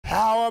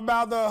How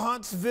about the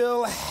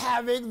Huntsville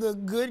Havoc? The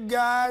good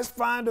guys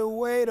find a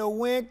way to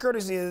win,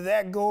 courtesy of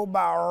that goal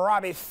by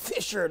Robbie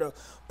Fisher to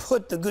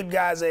put the good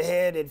guys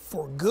ahead and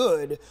for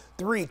good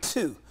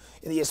 3-2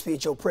 in the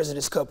SPHO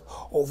President's Cup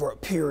over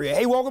Peoria.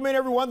 Hey, welcome in,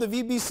 everyone. The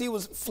VBC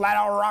was flat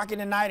out rocking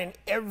tonight, and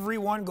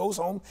everyone goes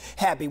home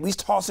happy. We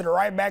toss it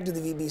right back to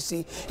the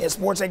VBC and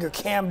sports anchor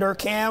Cam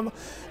Durkam.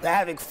 The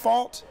Havoc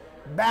fought,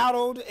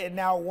 battled, and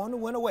now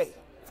one win away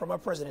from our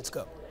President's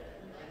Cup.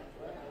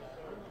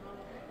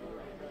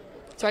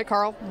 That's right,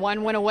 Carl.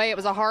 One win away. It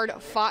was a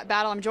hard-fought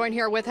battle. I'm joined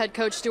here with head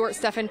coach Stuart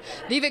Steffen,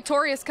 the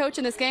victorious coach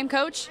in this game.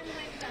 Coach,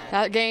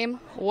 that game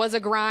was a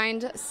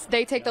grind.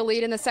 They take the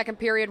lead in the second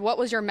period. What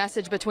was your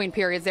message between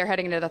periods there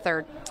heading into the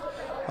third?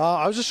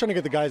 I was just trying to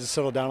get the guys to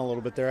settle down a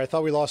little bit there. I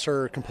thought we lost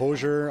our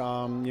composure,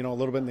 a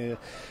little bit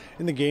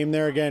in the game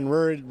there. Again,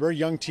 we're a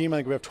young team. I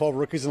think we have 12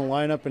 rookies in the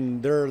lineup,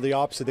 and they're the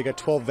opposite. They got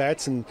 12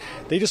 vets, and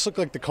they just look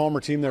like the calmer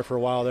team there for a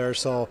while there.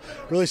 So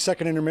really,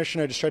 second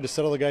intermission, I just tried to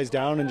settle the guys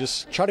down and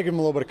just try to give them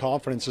a little bit of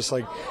confidence. Just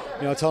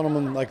telling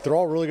them they're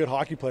all really good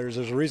hockey players.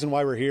 There's a reason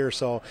why we're here.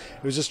 So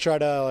it was just try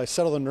to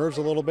settle the nerves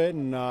a little bit,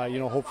 and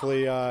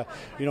hopefully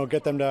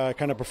get them to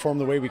kind of perform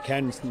the way we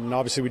can. And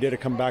obviously, we did it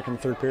come back in the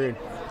third period.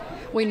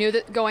 We knew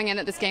that going in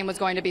that this game was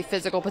going to be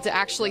physical, but to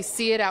actually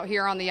see it out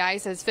here on the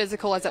ice, as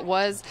physical as it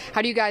was,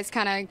 how do you guys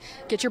kind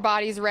of get your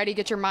bodies ready,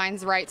 get your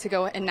minds right to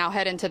go and now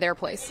head into their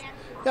place?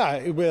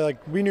 Yeah,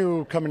 we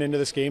knew coming into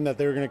this game that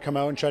they were going to come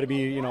out and try to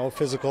be,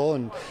 physical,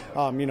 and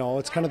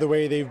it's kind of the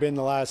way they've been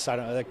the last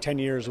 10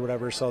 years or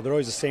whatever. So they're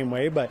always the same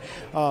way. But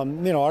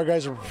our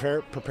guys are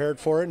prepared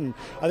for it, and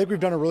I think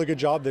we've done a really good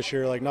job this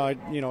year. Not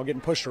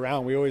getting pushed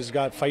around. We always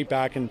got fight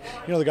back, and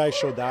the guys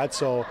showed that.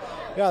 So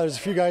yeah, there's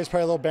a few guys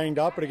probably a little banged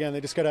up, but again,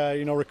 they just got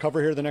to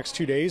recover here the next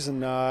 2 days,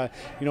 and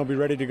be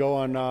ready to go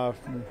on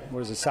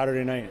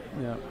Saturday night.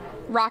 Yeah.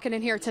 Rocking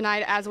in here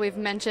tonight, as we've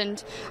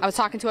mentioned. I was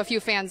talking to a few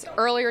fans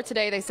earlier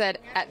today. They said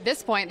at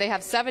this point they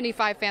have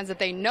 75 fans that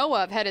they know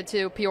of headed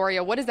to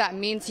Peoria. What does that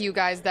mean to you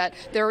guys that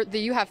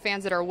you have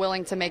fans that are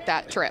willing to make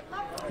that trip?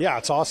 Yeah,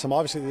 it's awesome.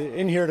 Obviously,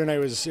 in here tonight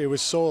it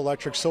was so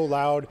electric, so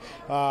loud.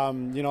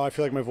 I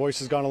feel like my voice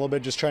has gone a little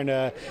bit just trying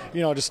to,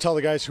 just tell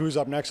the guys who's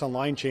up next on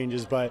line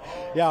changes. But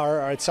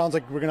yeah, it sounds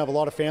like we're gonna have a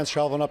lot of fans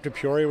traveling up to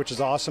Peoria, which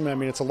is awesome. I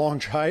mean, it's a long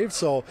drive,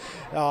 so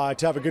to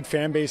have a good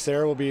fan base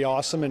there will be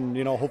awesome. And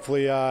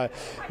hopefully,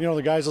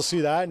 the guys will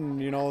see that, and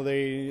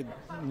they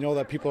know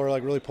that people are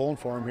really pulling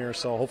for them here.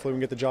 So hopefully we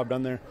can get the job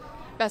done there.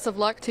 Best of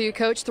luck to you,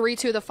 Coach.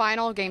 3-2 the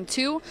final, Game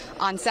 2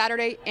 on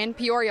Saturday in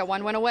Peoria,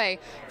 one win away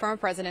from a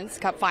President's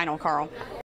Cup final, Carl.